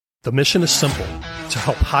The mission is simple: to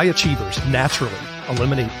help high achievers naturally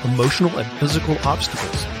eliminate emotional and physical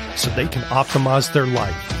obstacles so they can optimize their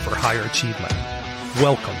life for higher achievement.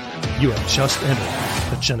 Welcome. You have just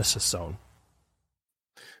entered the Genesis Zone.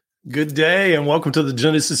 Good day and welcome to the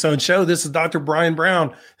Genesis Zone show. This is Dr. Brian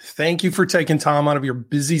Brown. Thank you for taking time out of your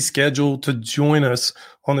busy schedule to join us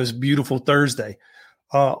on this beautiful Thursday.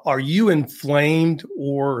 Are you inflamed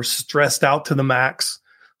or stressed out to the max?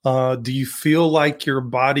 Do you feel like your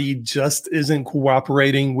body just isn't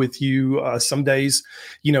cooperating with you some days?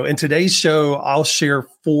 In today's show, I'll share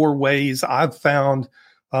 4 ways I've found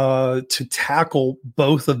to tackle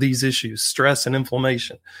both of these issues, stress and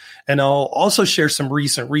inflammation. And I'll also share some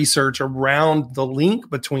recent research around the link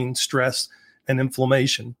between stress and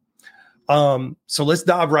inflammation. So let's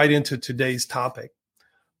dive right into today's topic.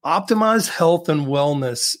 Optimized health and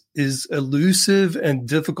wellness is elusive and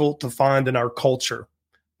difficult to find in our culture.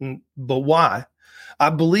 But why? I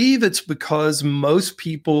believe it's because most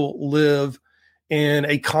people live in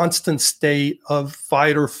a constant state of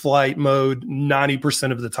fight or flight mode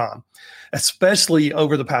 90% of the time, especially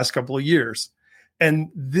over the past couple of years. And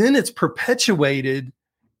then it's perpetuated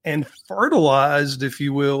and fertilized, if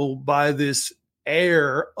you will, by this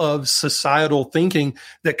air of societal thinking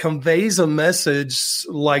that conveys a message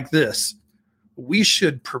like this: we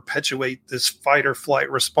should perpetuate this fight or flight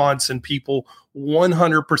response in people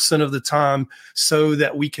 100% of the time so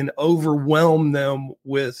that we can overwhelm them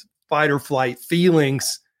with fight or flight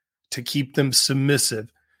feelings to keep them submissive.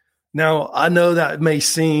 Now, I know that may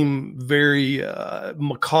seem very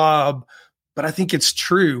macabre, but I think it's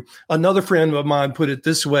true. Another friend of mine put it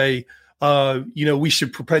this way: we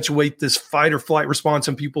should perpetuate this fight or flight response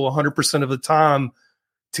in people 100% of the time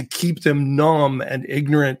to keep them numb and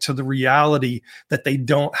ignorant to the reality that they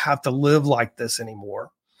don't have to live like this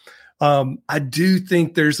anymore. I do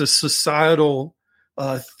think there's a societal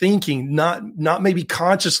thinking, not maybe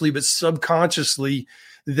consciously, but subconsciously,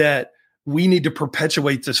 that we need to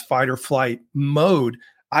perpetuate this fight or flight mode.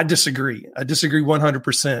 I disagree. I disagree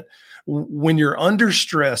 100%. When you're under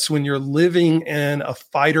stress, when you're living in a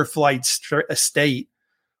fight or flight state,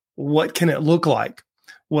 what can it look like?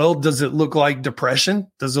 Well, does it look like depression?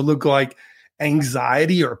 Does it look like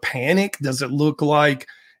anxiety or panic? Does it look like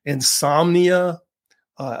insomnia,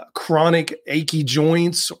 chronic achy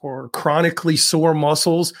joints, or chronically sore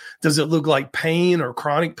muscles? Does it look like pain or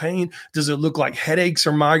chronic pain? Does it look like headaches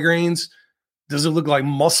or migraines? Does it look like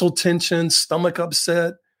muscle tension, stomach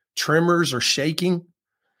upset, tremors, or shaking?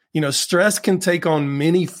 Stress can take on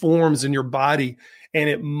many forms in your body, and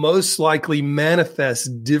it most likely manifests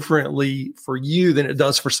differently for you than it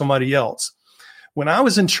does for somebody else. When I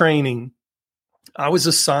was in training, I was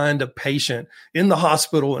assigned a patient in the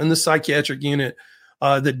hospital, in the psychiatric unit,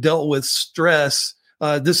 that dealt with stress.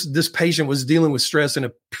 This patient was dealing with stress in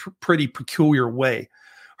a pretty peculiar way.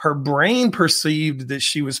 Her brain perceived that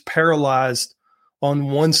she was paralyzed on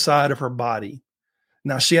one side of her body.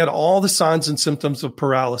 Now, she had all the signs and symptoms of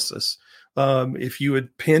paralysis. If you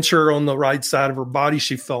would pinch her on the right side of her body,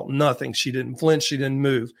 she felt nothing. She didn't flinch. She didn't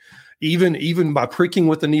move. Even by pricking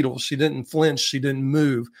with the needle, she didn't flinch. She didn't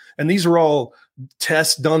move. And these were all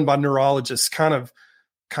tests done by neurologists, kind of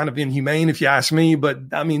inhumane if you ask me. But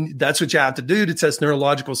I mean, that's what you have to do to test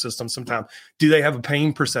neurological systems sometimes. Do they have a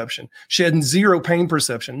pain perception? She had 0 pain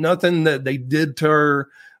perception. Nothing that they did to her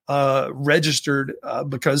registered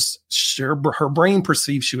because her brain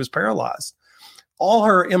perceived she was paralyzed. All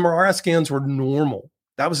her MRI scans were normal.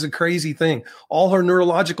 That was the crazy thing. All her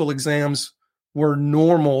neurological exams were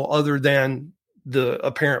normal other than the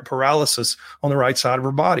apparent paralysis on the right side of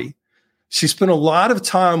her body. She spent a lot of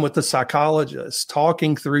time with the psychologist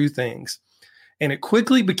talking through things, and it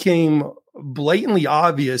quickly became blatantly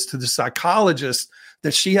obvious to the psychologist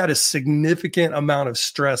that she had a significant amount of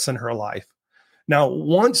stress in her life. Now,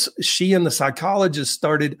 once she and the psychologist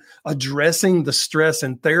started addressing the stress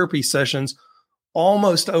in therapy sessions,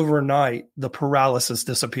 almost overnight, the paralysis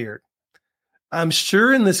disappeared. I'm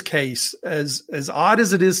sure in this case, as odd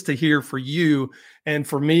as it is to hear for you, and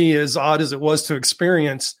for me, as odd as it was to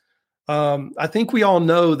experience, I think we all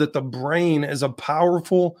know that the brain is a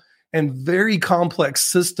powerful and very complex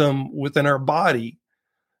system within our body.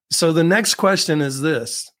 So the next question is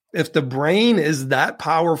this: if the brain is that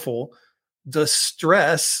powerful, does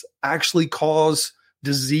stress actually cause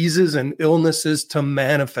diseases and illnesses to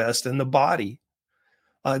manifest in the body?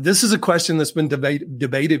 This is a question that's been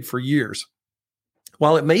debated for years.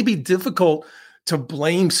 While it may be difficult to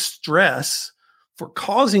blame stress for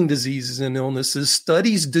causing diseases and illnesses,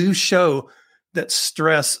 studies do show that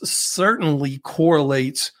stress certainly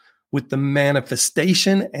correlates with the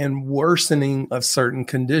manifestation and worsening of certain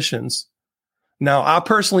conditions. Now, I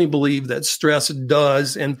personally believe that stress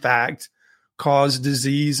does, in fact, cause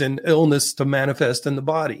disease and illness to manifest in the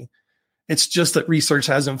body. It's just that research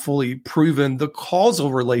hasn't fully proven the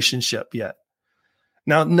causal relationship yet.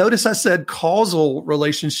 Now, notice I said causal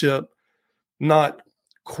relationship, not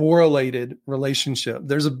correlated relationship.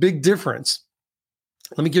 There's a big difference.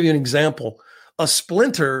 Let me give you an example. A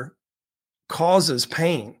splinter causes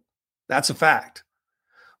pain. That's a fact.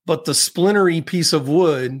 But the splintery piece of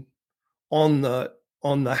wood on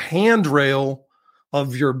the handrail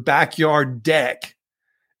of your backyard deck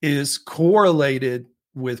is correlated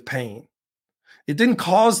with pain. It didn't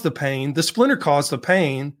cause the pain. The splinter caused the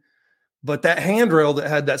pain, but that handrail that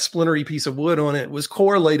had that splintery piece of wood on it was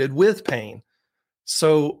correlated with pain.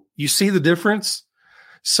 So you see the difference?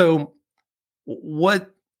 So what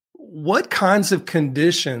kinds of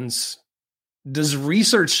conditions does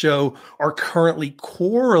research show are currently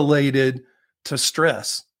correlated to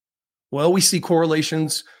stress? Well, we see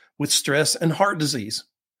correlations with stress and heart disease.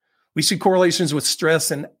 We see correlations with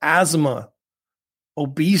stress and asthma,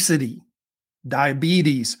 obesity,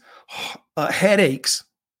 diabetes, headaches,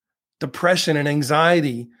 depression and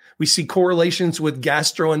anxiety. We see correlations with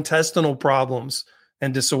gastrointestinal problems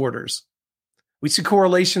and disorders. We see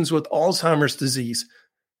correlations with Alzheimer's disease,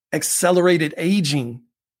 accelerated aging,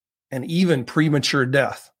 and even premature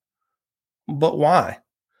death. But why?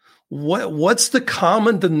 What's the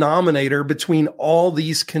common denominator between all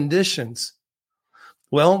these conditions?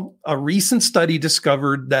 Well, a recent study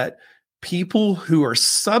discovered that people who are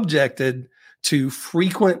subjected to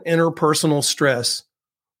frequent interpersonal stress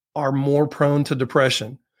are more prone to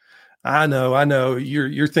depression. I know.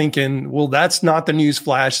 You're thinking, well, that's not the news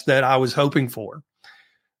flash that I was hoping for.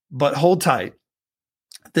 But hold tight.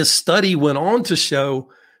 This study went on to show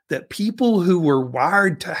that people who were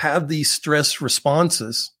wired to have these stress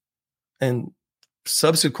responses and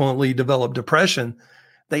subsequently developed depression,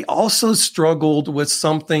 they also struggled with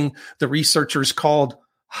something the researchers called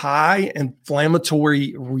high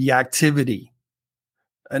inflammatory reactivity.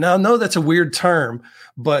 And I know that's a weird term,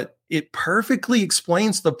 but it perfectly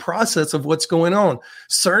explains the process of what's going on.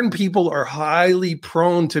 Certain people are highly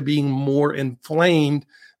prone to being more inflamed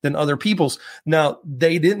than other people's. Now,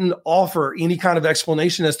 they didn't offer any kind of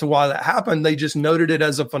explanation as to why that happened. They just noted it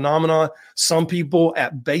as a phenomenon. Some people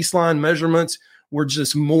at baseline measurements were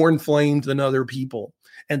just more inflamed than other people.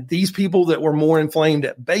 And these people that were more inflamed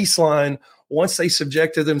at baseline, once they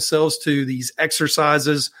subjected themselves to these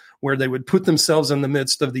exercises where they would put themselves in the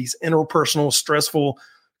midst of these interpersonal, stressful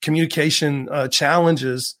communication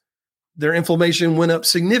challenges, their inflammation went up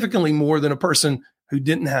significantly more than a person who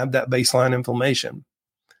didn't have that baseline inflammation.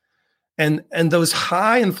 And those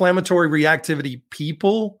high inflammatory reactivity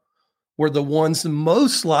people were the ones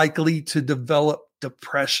most likely to develop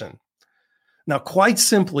depression. Now, quite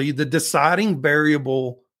simply, the deciding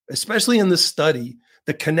variable, especially in this study,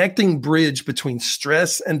 the connecting bridge between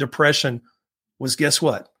stress and depression was, guess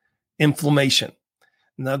what? Inflammation.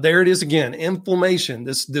 Now, there it is again, inflammation,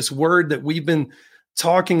 this word that we've been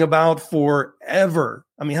talking about forever.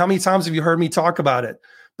 I mean, how many times have you heard me talk about it?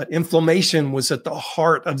 But inflammation was at the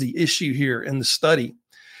heart of the issue here in the study.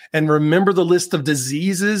 And remember the list of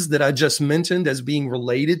diseases that I just mentioned as being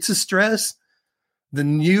related to stress,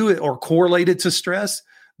 or correlated to stress.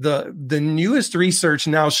 The newest research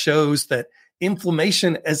now shows that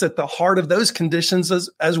inflammation is at the heart of those conditions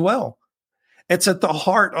as well. It's at the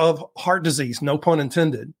heart of heart disease, no pun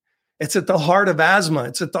intended. It's at the heart of asthma.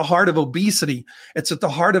 It's at the heart of obesity. It's at the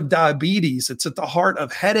heart of diabetes. It's at the heart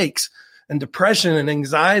of headaches and depression and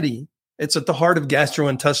anxiety. It's at the heart of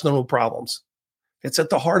gastrointestinal problems. It's at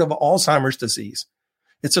the heart of Alzheimer's disease.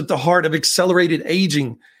 It's at the heart of accelerated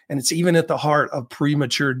aging, and it's even at the heart of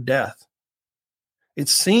premature death. It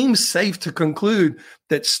seems safe to conclude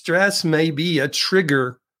that stress may be a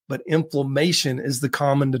trigger, but inflammation is the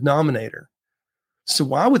common denominator. So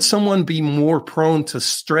why would someone be more prone to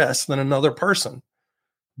stress than another person?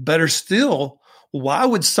 Better still, why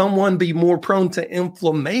would someone be more prone to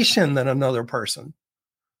inflammation than another person?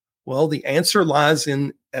 Well, the answer lies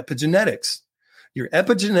in epigenetics. Your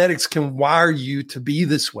epigenetics can wire you to be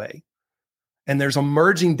this way. And there's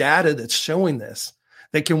emerging data that's showing this.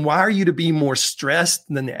 They can wire you to be more stressed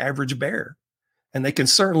than the average bear. And they can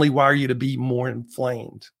certainly wire you to be more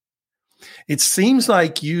inflamed. It seems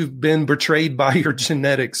like you've been betrayed by your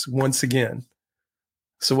genetics once again.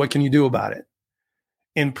 So what can you do about it?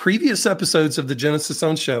 In previous episodes of the Genesis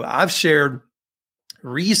Zone Show, I've shared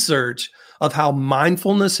research of how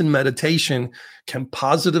mindfulness and meditation can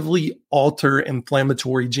positively alter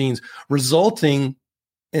inflammatory genes, resulting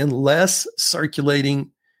in less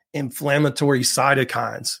circulating inflammatory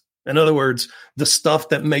cytokines In other words, the stuff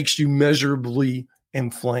that makes you measurably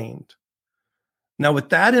inflamed. Now, with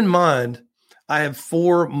that in mind, I have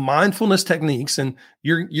 4 mindfulness techniques, and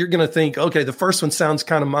you're going to think, okay, the first one sounds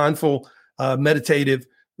kind of mindful, meditative.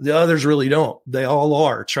 The others really don't. They all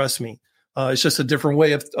are. Trust me. It's just a different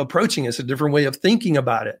way of approaching it. It's a different way of thinking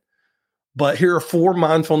about it. But here are 4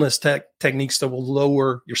 mindfulness techniques that will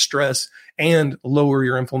lower your stress and lower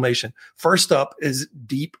your inflammation. First up is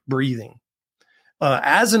deep breathing.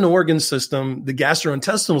 As an organ system, the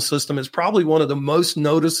gastrointestinal system is probably one of the most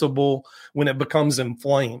noticeable when it becomes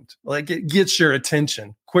inflamed. Like, it gets your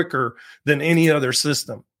attention quicker than any other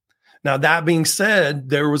system. Now, that being said,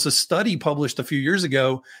 there was a study published a few years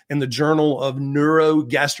ago in the Journal of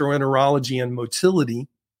Neurogastroenterology and Motility.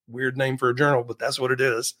 Weird name for a journal, but that's what it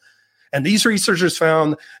is. And these researchers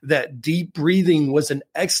found that deep breathing was an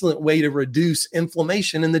excellent way to reduce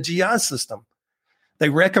inflammation in the GI system. They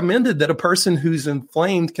recommended that a person who's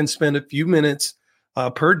inflamed can spend a few minutes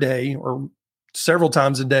per day or several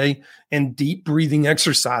times a day in deep breathing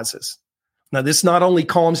exercises. Now, this not only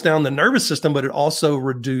calms down the nervous system, but it also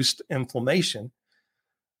reduced inflammation.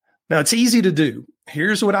 Now, it's easy to do.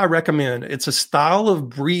 Here's what I recommend. It's a style of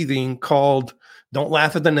breathing called, don't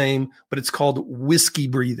laugh at the name, but it's called whiskey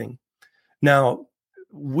breathing. Now,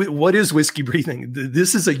 what is whiskey breathing?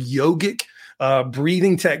 This is a yogic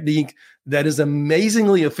breathing technique that is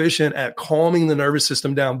amazingly efficient at calming the nervous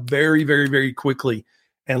system down very, very, very quickly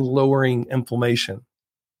and lowering inflammation.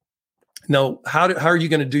 Now, how are you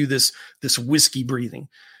going to do this whiskey breathing?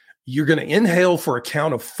 You're going to inhale for a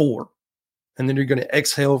count of 4, and then you're going to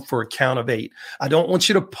exhale for a count of 8. I don't want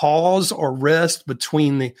you to pause or rest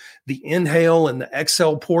between the inhale and the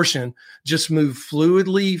exhale portion. Just move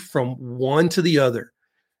fluidly from one to the other.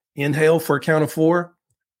 Inhale for a count of 4,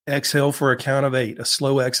 exhale for a count of 8, a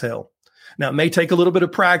slow exhale. Now, it may take a little bit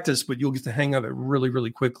of practice, but you'll get the hang of it really,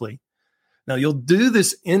 really quickly. Now, you'll do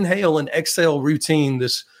this inhale and exhale routine,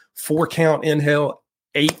 this 4 count inhale,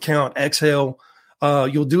 8 count exhale.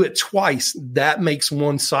 You'll do it twice. That makes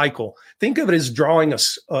one cycle. Think of it as drawing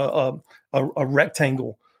a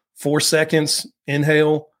rectangle. 4 seconds,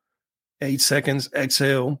 inhale, 8 seconds,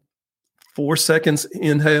 exhale, 4 seconds,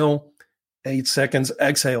 inhale, 8 seconds,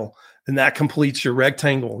 exhale. And that completes your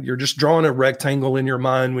rectangle. You're just drawing a rectangle in your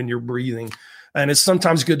mind when you're breathing. And it's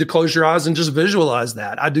sometimes good to close your eyes and just visualize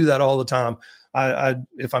that. I do that all the time.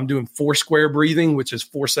 If I'm doing 4 square breathing, which is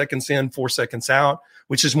 4 seconds in, 4 seconds out,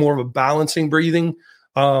 which is more of a balancing breathing,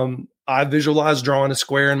 I visualize drawing a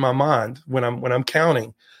square in my mind when I'm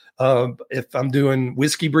counting. If I'm doing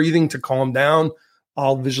whiskey breathing to calm down,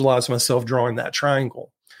 I'll visualize myself drawing that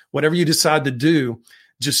triangle. Whatever you decide to do,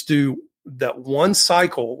 just do that one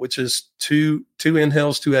cycle, which is two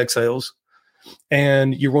inhales, 2 exhales,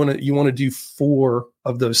 and you want to do 4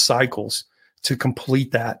 of those cycles to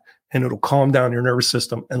complete that, and it'll calm down your nervous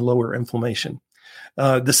system and lower inflammation.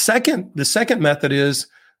 The second method is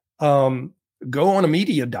go on a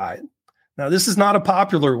media diet. Now, this is not a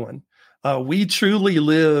popular one. We truly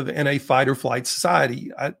live in a fight or flight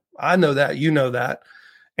society. I know that, you know that.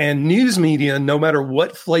 And news media, no matter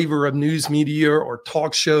what flavor of news media or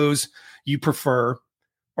talk shows you prefer,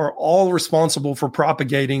 are all responsible for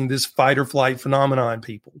propagating this fight or flight phenomenon in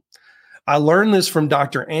people. I learned this from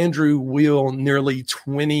Dr. Andrew Weil nearly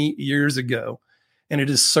 20 years ago, and it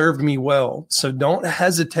has served me well. So don't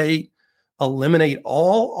hesitate. Eliminate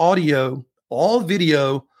all audio, all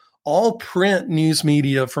video, all print news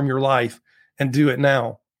media from your life, and do it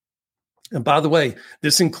now. And by the way,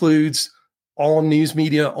 this includes all news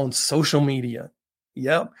media on social media.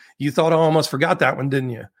 Yep. You thought I almost forgot that one,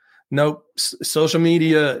 didn't you? Nope. Social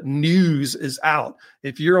media news is out.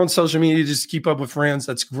 If you're on social media just to keep up with friends,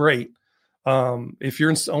 that's great. If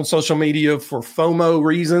you're on social media for FOMO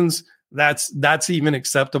reasons, that's even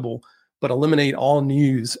acceptable. But eliminate all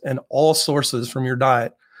news and all sources from your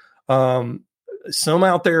diet. Some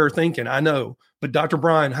out there are thinking, I know, but Dr.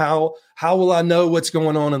 Brian, how will I know what's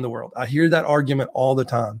going on in the world? I hear that argument all the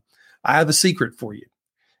time. I have a secret for you.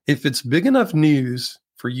 If it's big enough news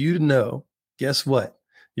for you to know, guess what?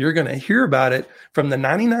 You're going to hear about it from the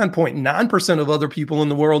 99.9% of other people in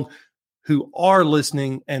the world who are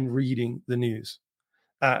listening and reading the news.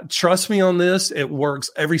 Trust me on this. It works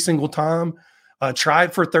every single time. Try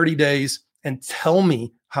it for 30 days and tell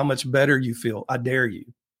me how much better you feel. I dare you.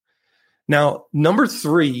 Now, number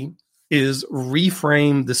 3 is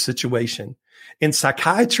reframe the situation. In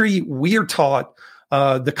psychiatry, we are taught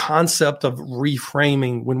the concept of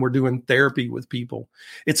reframing when we're doing therapy with people.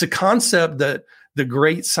 It's a concept that the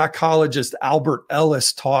great psychologist Albert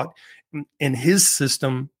Ellis taught in his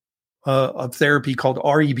system of therapy called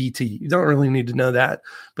REBT. You don't really need to know that,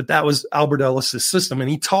 but that was Albert Ellis's system, and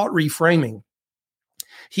he taught reframing.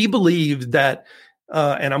 He believed that,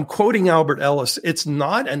 and I'm quoting Albert Ellis, it's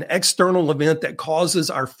not an external event that causes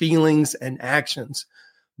our feelings and actions,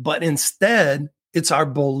 but instead it's our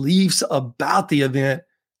beliefs about the event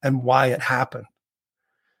and why it happened.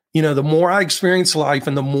 You know, the more I experience life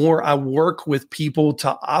and the more I work with people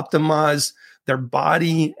to optimize their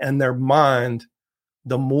body and their mind,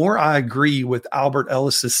 the more I agree with Albert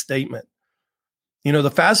Ellis's statement. You know,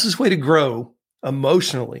 the fastest way to grow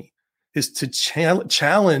emotionally is to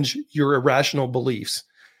challenge your irrational beliefs.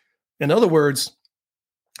 In other words,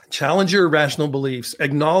 challenge your irrational beliefs,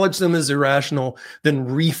 acknowledge them as irrational, then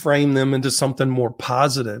reframe them into something more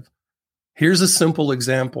positive. Here's a simple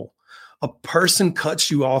example. A person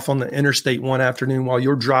cuts you off on the interstate one afternoon while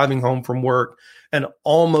you're driving home from work and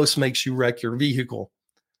almost makes you wreck your vehicle.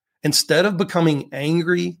 Instead of becoming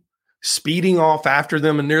angry, speeding off after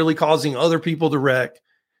them, and nearly causing other people to wreck,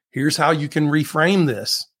 here's how you can reframe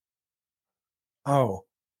this. Oh,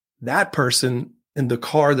 that person in the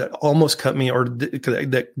car that almost cut me, or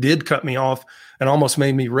that did cut me off and almost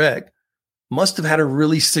made me wreck, must have had a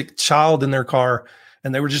really sick child in their car,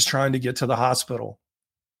 and they were just trying to get to the hospital.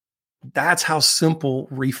 That's how simple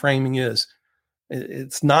reframing is.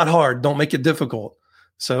 It's not hard. Don't make it difficult.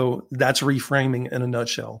 So that's reframing in a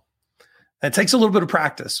nutshell. It takes a little bit of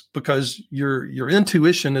practice because your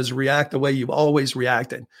intuition is react the way you've always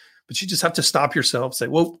reacted. But you just have to stop yourself, say,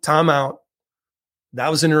 whoa, time out. That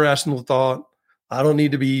was an irrational thought. I don't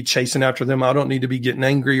need to be chasing after them. I don't need to be getting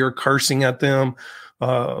angry or cursing at them,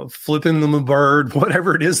 flipping them a bird,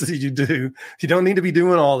 whatever it is that you do. You don't need to be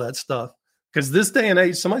doing all that stuff. Because this day and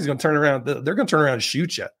age, somebody's going to turn around. They're going to turn around and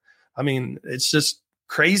shoot you. I mean, it's just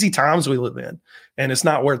crazy times we live in, and it's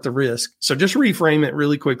not worth the risk. So just reframe it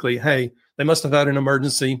really quickly. Hey, they must have had an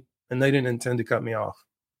emergency, and they didn't intend to cut me off.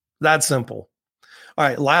 That simple. All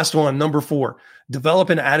right, last one, number 4, develop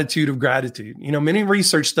an attitude of gratitude. You know, many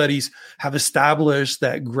research studies have established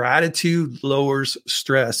that gratitude lowers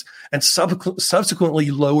stress and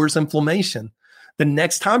subsequently lowers inflammation. The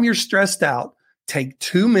next time you're stressed out, take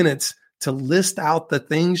 2 minutes to list out the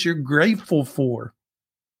things you're grateful for.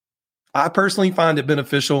 I personally find it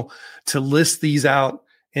beneficial to list these out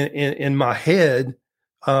in my head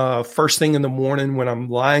first thing in the morning when I'm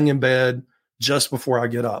lying in bed just before I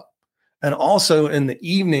get up. And also in the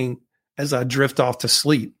evening as I drift off to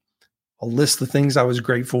sleep. I'll list the things I was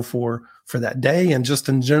grateful for that day and just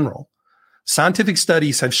in general. Scientific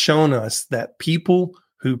studies have shown us that people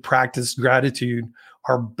who practice gratitude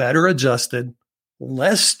are better adjusted,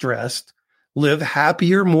 less stressed, live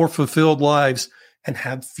happier, more fulfilled lives, and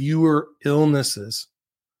have fewer illnesses.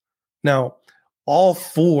 Now, all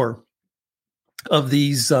 4 of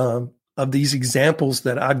these examples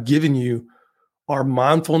that I've given you are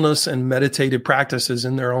mindfulness and meditative practices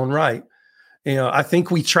in their own right. You know, I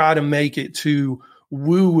think we try to make it too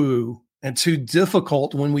woo-woo and too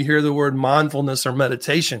difficult when we hear the word mindfulness or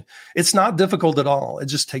meditation. It's not difficult at all. It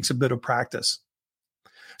just takes a bit of practice.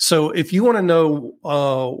 So if you want to know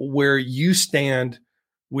where you stand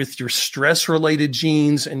with your stress-related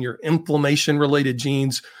genes and your inflammation-related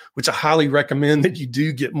genes, which I highly recommend that you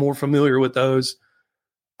do get more familiar with those,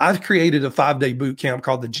 I've created a 5-day boot camp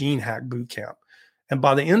called the Gene Hack Boot Camp. And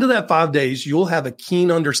by the end of that 5 days, you'll have a keen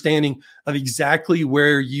understanding of exactly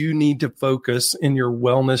where you need to focus in your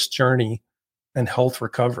wellness journey and health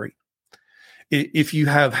recovery. If you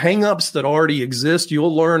have hangups that already exist,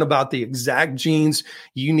 you'll learn about the exact genes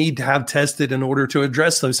you need to have tested in order to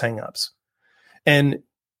address those hangups. And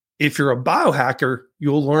if you're a biohacker,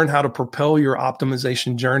 you'll learn how to propel your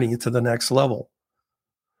optimization journey to the next level.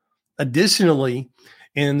 Additionally,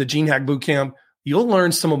 in the Gene Hack Bootcamp, you'll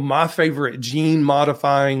learn some of my favorite gene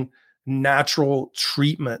modifying natural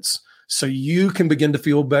treatments so you can begin to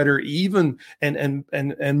feel better even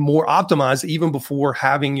and more optimized even before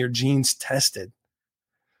having your genes tested.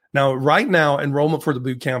 Now, right now, enrollment for the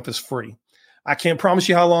bootcamp is free. I can't promise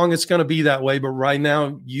you how long it's going to be that way, but right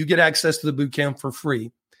now you get access to the bootcamp for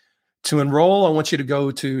free. To enroll, I want you to go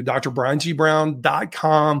to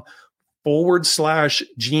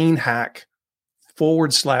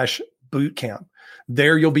drbriangibrown.com/gene-hack/bootcamp.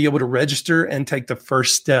 There you'll be able to register and take the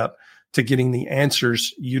first step to getting the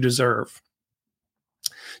answers you deserve.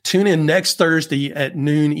 Tune in next Thursday at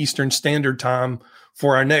noon Eastern Standard Time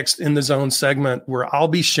for our next In the Zone segment, where I'll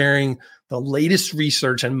be sharing the latest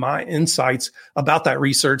research and my insights about that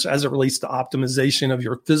research as it relates to optimization of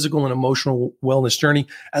your physical and emotional wellness journey,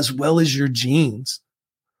 as well as your genes.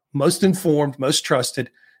 Most informed, most trusted,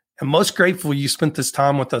 and most grateful you spent this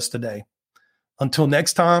time with us today. Until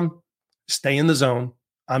next time, stay in the zone.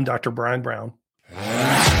 I'm Dr. Brian Brown.